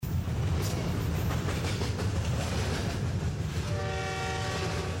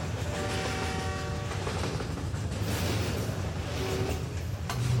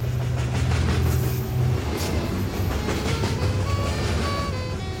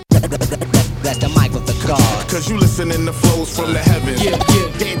That's the mic of the God. Cause you listening to flows from the heavens. Yeah,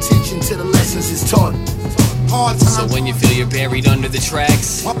 pay attention to the lessons it's taught. Hard times. So when you feel you're buried under the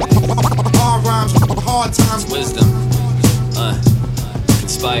tracks, hard rhymes, hard times. Wisdom,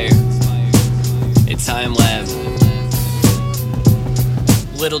 Inspire, it's Time Lab.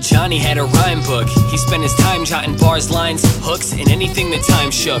 Little Johnny had a rhyme book. He spent his time jotting bars, lines, hooks, and anything that time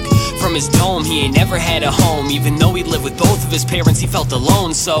shook. From his dome, he ain't never had a home. Even though he lived with both of his parents, he felt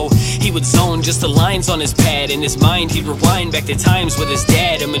alone. So he would zone just the lines on his pad. In his mind, he'd rewind back to times with his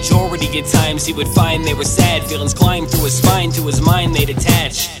dad. A majority of times he would find they were sad. Feelings climbed through his spine, to his mind they'd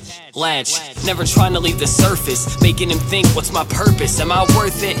attach. Latch, never trying to leave the surface, making him think, what's my purpose? Am I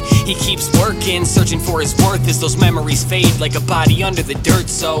worth it? He keeps working, searching for his worth as those memories fade like a body under the dirt.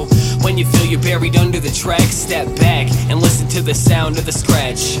 So when you feel you're buried under the tracks, step back and listen to the sound of the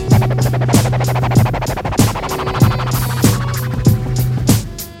scratch.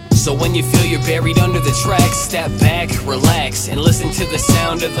 So when you feel you're buried under the tracks, step back, relax, and listen to the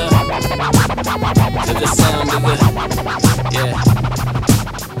sound of the yeah.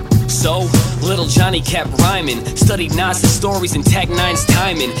 So, little Johnny kept rhyming, studied Nas's stories and Tech Nine's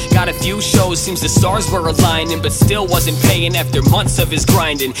timing. Got a few shows, seems the stars were aligning, but still wasn't paying after months of his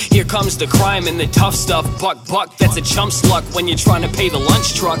grinding. Here comes the crime and the tough stuff. Buck, that's a chump's luck when you're trying to pay the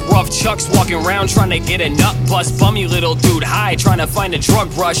lunch truck. Rough chucks walking around trying to get a nut bust. Bummy little dude high trying to find a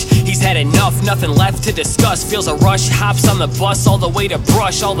drug rush. He's had enough, nothing left to discuss. Feels a rush, hops on the bus all the way to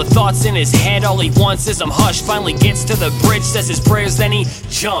Brush. All the thoughts in his head, all he wants is some hush. Finally gets to the bridge, says his prayers, then he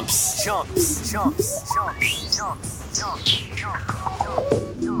jumps.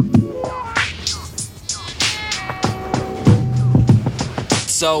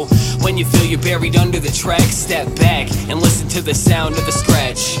 So, when you feel you're buried under the tracks, step back and listen to the sound of the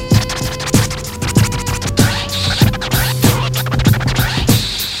scratch.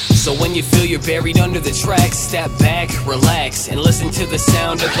 So when you feel you're buried under the tracks, step back, relax, and listen to the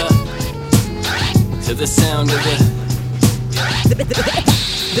sound of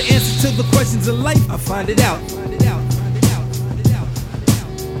The answer to the questions of life, I find it out.